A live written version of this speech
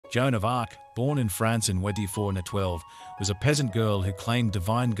Joan of Arc, born in France in 1412, was a peasant girl who claimed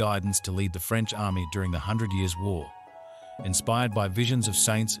divine guidance to lead the French army during the Hundred Years' War. Inspired by visions of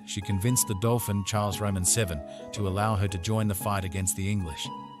saints, she convinced the Dauphin Charles Roman VII to allow her to join the fight against the English.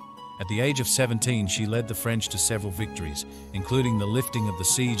 At the age of 17, she led the French to several victories, including the lifting of the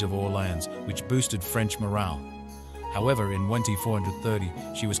siege of Orleans, which boosted French morale. However, in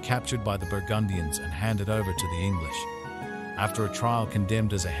 1430, she was captured by the Burgundians and handed over to the English. After a trial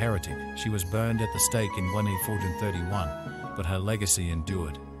condemned as a heretic, she was burned at the stake in 1431, but her legacy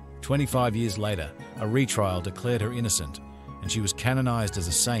endured. 25 years later, a retrial declared her innocent, and she was canonized as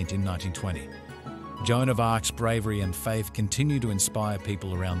a saint in 1920. Joan of Arc's bravery and faith continue to inspire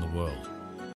people around the world.